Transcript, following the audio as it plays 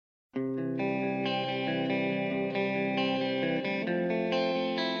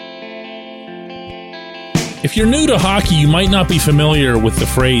If you're new to hockey, you might not be familiar with the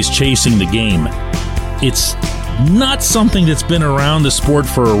phrase chasing the game. It's not something that's been around the sport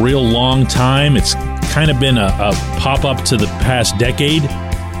for a real long time. It's kind of been a pop-up to the past decade,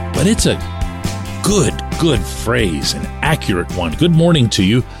 but it's a good phrase, an accurate one. Good morning to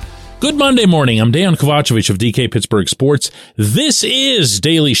you. Good Monday morning. I'm Dan Kovacevic of DK Pittsburgh Sports. This is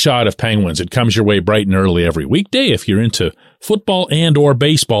Daily Shot of Penguins. It comes your way bright and early every weekday if you're into football and or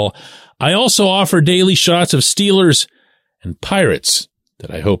baseball. I also offer daily shots of Steelers and Pirates that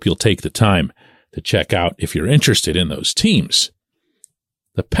I hope you'll take the time to check out if you're interested in those teams.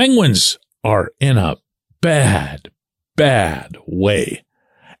 The Penguins are in a bad way.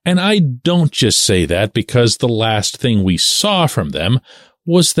 And I don't just say that because the last thing we saw from them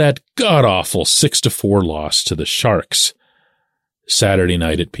was that god-awful 6-4 loss to the Sharks Saturday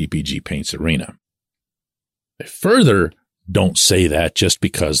night at PPG Paints Arena. I further don't say that just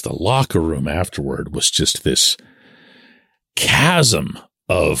because the locker room afterward was just this chasm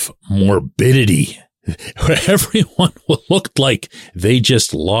of morbidity where everyone looked like they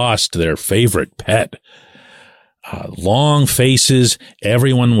just lost their favorite pet. Long faces,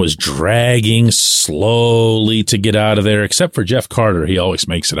 everyone was dragging slowly to get out of there, except for Jeff Carter. He always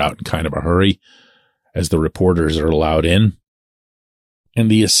makes it out in kind of a hurry as the reporters are allowed in. And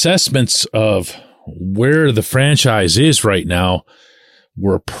the assessments of where the franchise is right now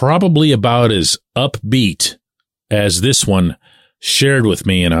were probably about as upbeat as this one shared with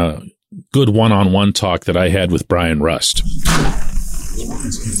me in a good one-on-one talk that I had with Brian Rust.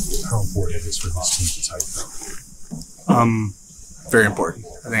 How important it is for this team to tighten up? Very important.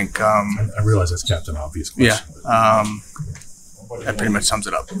 I think. I realize that's Captain Obvious question. Yeah. That pretty much sums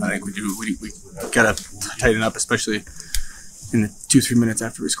it up. I think we gotta tighten up, especially in the 2-3 minutes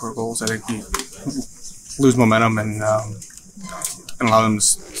after we score goals. I think we lose momentum and allow them to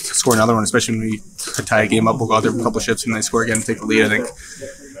score another one, especially when we tie a game up. We'll go out there for a couple of shifts and they score again and take the lead. I think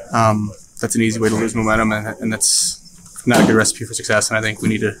that's an easy way to lose momentum, and that's not a good recipe for success. And I think we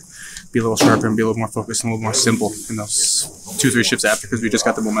need to be a little sharper and be a little more focused and a little more simple in those 2-3 shifts after, because we just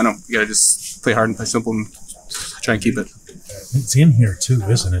got the momentum. We got to just play hard and play simple and try and keep it. It's in here too,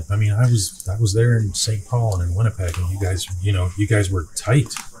 isn't it? I mean, I was there in St. Paul and in Winnipeg, and you guys were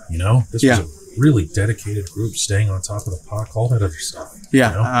tight. This was a really dedicated group, staying on top of the puck, all that other stuff.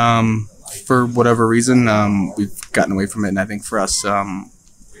 Yeah. For whatever reason, we've gotten away from it, and I think for us,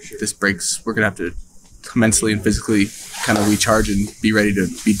 this breaks. We're gonna have to mentally and physically kind of recharge and be ready to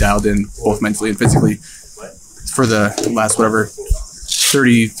be dialed in, both mentally and physically, for the last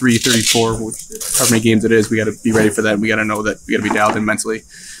 33, 34, however many games it is. We got to be ready for that. We got to know that we got to be dialed in mentally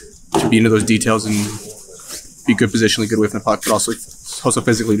to be into those details and be good positionally, good away from the puck, but also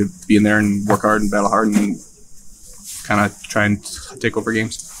physically to be in there and work hard and battle hard and kind of try and take over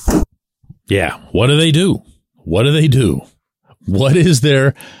games. Yeah. What do they do? What is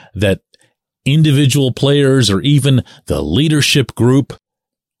there that individual players or even the leadership group,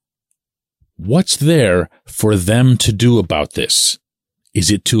 what's there for them to do about this?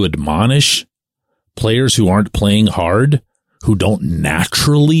 Is it to admonish players who aren't playing hard, who don't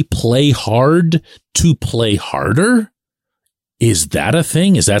naturally play hard, to play harder? Is that a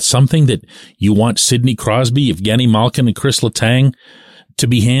thing? Is that something that you want Sidney Crosby, Evgeny Malkin, and Chris Letang to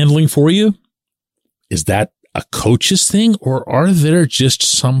be handling for you? Is that a coach's thing, or are there just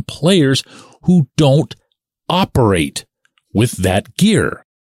some players who don't operate with that gear?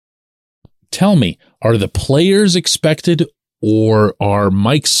 Tell me, are the players expected, or are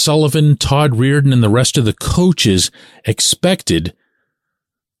Mike Sullivan, Todd Reardon, and the rest of the coaches expected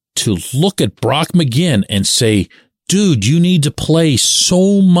to look at Brock McGinn and say, dude, you need to play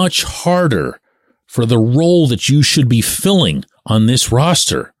so much harder for the role that you should be filling on this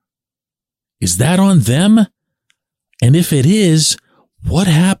roster? Is that on them? And if it is, what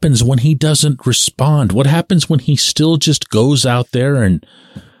happens when he doesn't respond? What happens when he still just goes out there and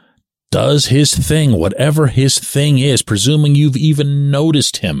does his thing, whatever his thing is, presuming you've even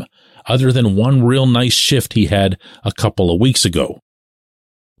noticed him, other than one real nice shift he had a couple of weeks ago?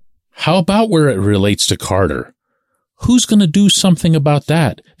 How about where it relates to Carter? Who's going to do something about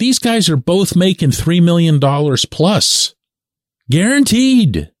that? These guys are both making $3 million plus.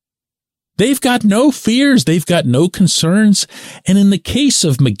 Guaranteed. They've got no fears. They've got no concerns. And in the case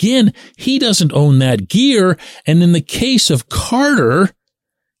of McGinn, he doesn't own that gear. And in the case of Carter,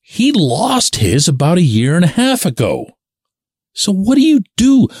 he lost his about 1.5 years ago. So what do you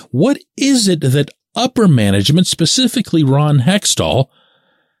do? What is it that upper management, specifically Ron Hextall,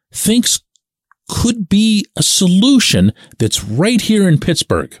 thinks could be a solution that's right here in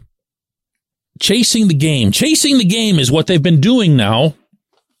Pittsburgh? Chasing the game. Chasing the game is what they've been doing now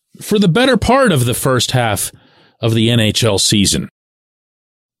for the better part of the first half of the NHL season.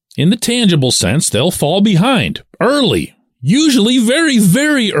 In the tangible sense, they'll fall behind early, usually very,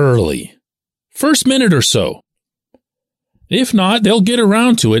 very early. First minute or so. If not, they'll get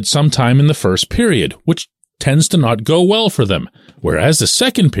around to it sometime in the first period, which tends to not go well for them, whereas the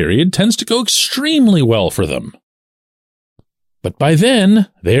second period tends to go extremely well for them. But by then,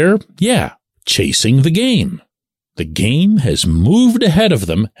 they're, chasing the game. The game has moved ahead of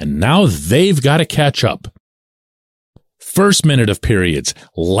them, and now they've got to catch up. First minute of periods,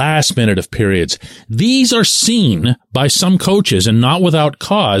 last minute of periods. These are seen by some coaches, and not without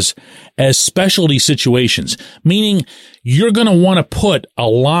cause, as specialty situations, meaning you're going to want to put a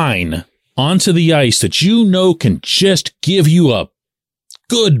line onto the ice that you know can just give you a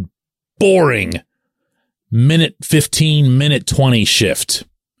good, boring minute 15, minute 20 shift.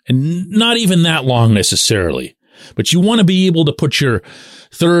 And not even that long necessarily. But you want to be able to put your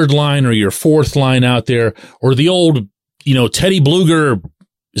third line or your fourth line out there, or the old, Teddy Bluger,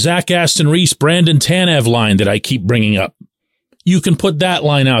 Zach Aston Reese, Brandon Tanev line that I keep bringing up. You can put that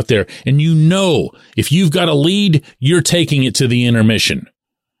line out there, and if you've got a lead, you're taking it to the intermission.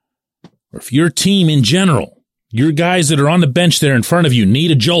 Or if your team in general, your guys that are on the bench there in front of you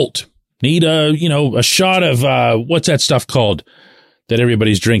need a jolt, need a shot of, what's that stuff called that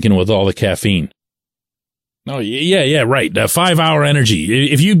everybody's drinking with all the caffeine? Oh, yeah, right. 5-hour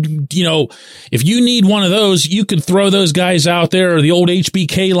energy. If you need one of those, you could throw those guys out there, or the old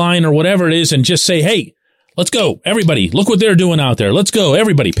HBK line or whatever it is, and just say, hey, let's go. Everybody, look what they're doing out there. Let's go.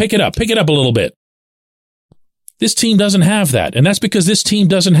 Everybody, pick it up a little bit. This team doesn't have that. And that's because this team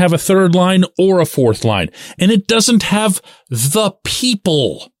doesn't have a third line or a fourth line. And it doesn't have the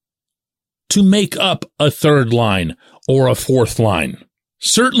people to make up a third line or a fourth line.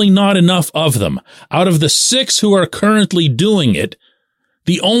 Certainly not enough of them. Out of the 6 who are currently doing it,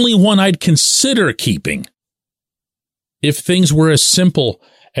 the only one I'd consider keeping, if things were as simple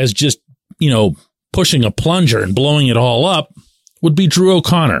as just, pushing a plunger and blowing it all up, would be Drew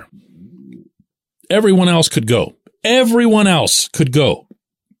O'Connor. Everyone else could go.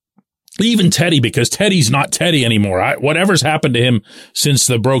 Even Teddy, because Teddy's not Teddy anymore. Whatever's happened to him since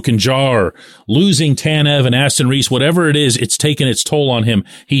the broken jaw or losing Tanev and Aston Reese, whatever it is, it's taken its toll on him.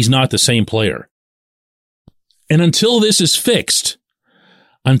 He's not the same player. And until this is fixed,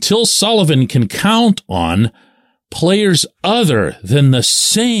 until Sullivan can count on players other than the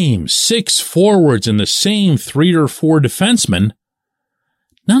same 6 forwards and the same 3 or 4 defensemen,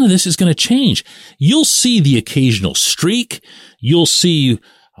 none of this is going to change. You'll see the occasional streak. You'll see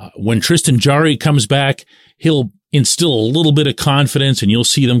when Tristan Jarry comes back, he'll instill a little bit of confidence, and you'll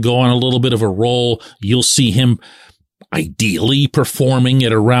see them go on a little bit of a roll. You'll see him ideally performing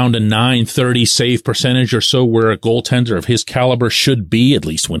at around a .930 save percentage or so, where a goaltender of his caliber should be, at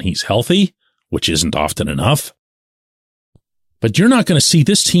least when he's healthy, which isn't often enough. But you're not going to see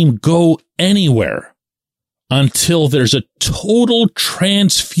this team go anywhere until there's a total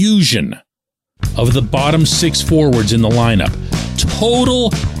transfusion of the bottom 6 forwards in the lineup. Total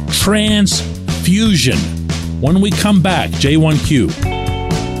transfusion. When we come back, J1Q.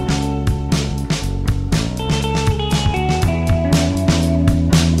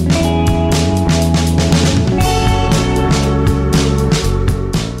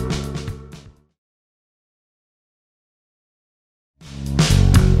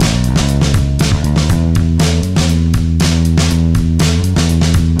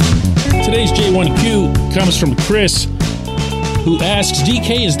 Today's J1Q comes from Chris, who asks,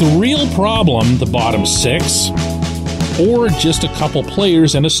 DK, is the real problem the bottom 6 or just a couple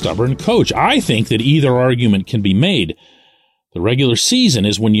players and a stubborn coach? I think that either argument can be made. The regular season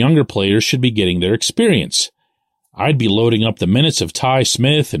is when younger players should be getting their experience. I'd be loading up the minutes of Ty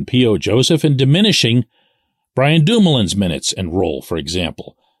Smith and P.O. Joseph and diminishing Brian Dumoulin's minutes and role, for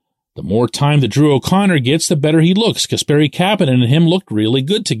example. The more time that Drew O'Connor gets, the better he looks. Kasperi Kapanen and him looked really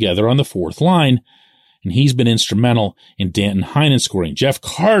good together on the 4th line, and he's been instrumental in Danton Heinen scoring. Jeff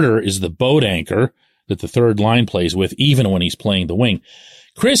Carter is the boat anchor that the 3rd line plays with, even when he's playing the wing.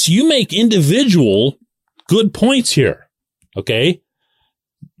 Chris, you make individual good points here, okay?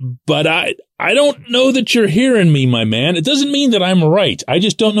 But I don't know that you're hearing me, my man. It doesn't mean that I'm right. I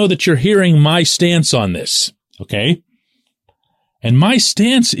just don't know that you're hearing my stance on this, okay? And my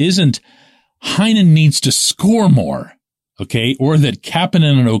stance isn't Heinen needs to score more, okay? Or that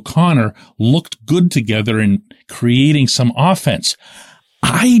Kapanen and O'Connor looked good together in creating some offense.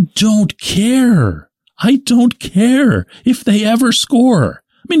 I don't care. I don't care if they ever score.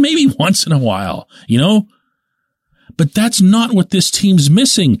 I mean, maybe once in a while, you know? But that's not what this team's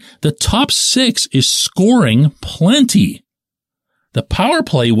missing. The top 6 is scoring plenty. The power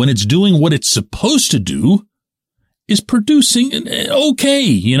play, when it's doing what it's supposed to do, is producing okay.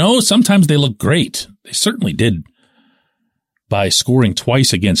 You know, sometimes they look great. They certainly did by scoring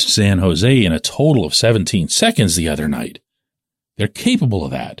twice against San Jose in a total of 17 seconds the other night. They're capable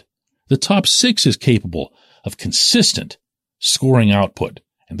of that. The top six is capable of consistent scoring output,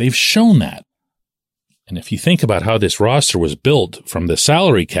 and they've shown that. And if you think about how this roster was built from the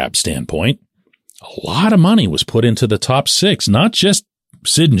salary cap standpoint, a lot of money was put into the top six, not just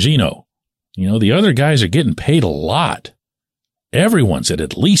Sid and Gino. You know, the other guys are getting paid a lot. Everyone's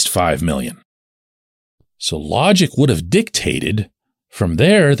at least $5 million. So logic would have dictated from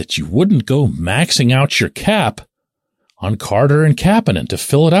there that you wouldn't go maxing out your cap on Carter and Kapanen to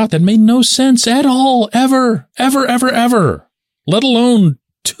fill it out. That made no sense at all, ever, let alone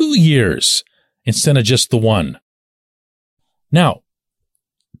 2 years instead of just the one. Now,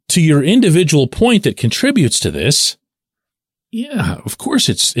 to your individual point that contributes to this, yeah, of course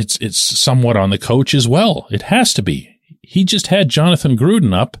it's somewhat on the coach as well. It has to be. He just had Jonathan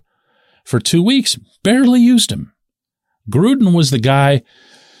Gruden up for 2 weeks, barely used him. Gruden was the guy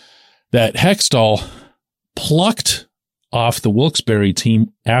that Hextall plucked off the Wilkes-Barre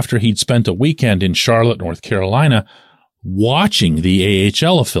team after he'd spent a weekend in Charlotte, North Carolina, watching the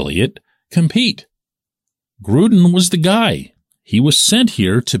AHL affiliate compete. Gruden was the guy. He was sent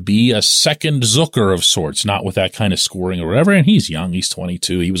here to be a second Zucker of sorts, not with that kind of scoring or whatever. And he's young. He's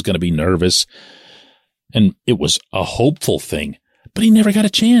 22. He was going to be nervous. And it was a hopeful thing. But he never got a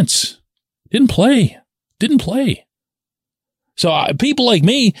chance. Didn't play. So people like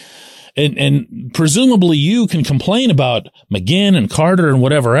me, and presumably you can complain about McGinn and Carter and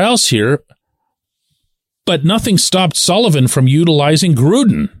whatever else here, but nothing stopped Sullivan from utilizing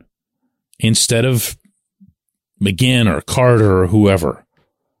Gruden instead of McGinn or Carter or whoever.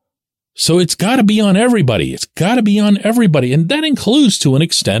 So it's got to be on everybody. And that includes, to an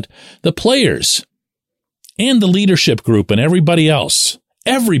extent, the players and the leadership group and everybody else.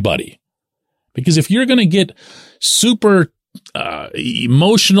 Everybody. Because if you're going to get super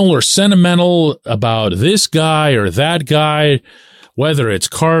emotional or sentimental about this guy or that guy, whether it's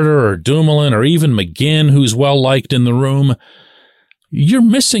Carter or Dumoulin or even McGinn, who's well-liked in the room, you're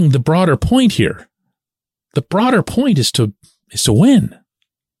missing the broader point here. The broader point is to win.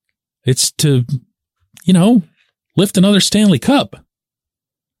 It's to, lift another Stanley Cup.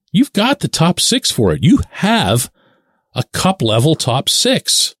 You've got the top six for it. You have a cup-level top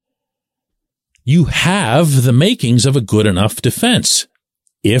six. You have the makings of a good enough defense.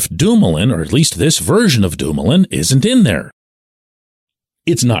 If Dumoulin, or at least this version of Dumoulin, isn't in there.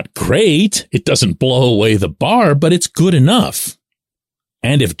 It's not great. It doesn't blow away the bar, but it's good enough.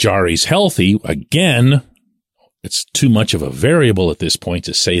 And if Jarry's healthy, again, it's too much of a variable at this point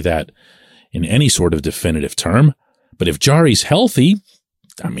to say that in any sort of definitive term. But if Jarry's healthy,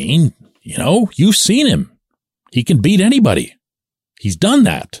 you've seen him. He can beat anybody. He's done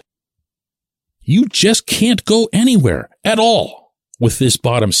that. You just can't go anywhere at all with this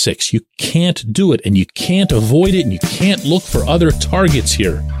bottom six. You can't do it, and you can't avoid it, and you can't look for other targets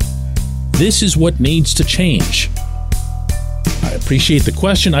here. This is what needs to change. I appreciate the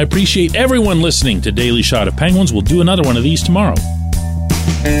question. I appreciate everyone listening to Daily Shot of Penguins. We'll do another one of these tomorrow.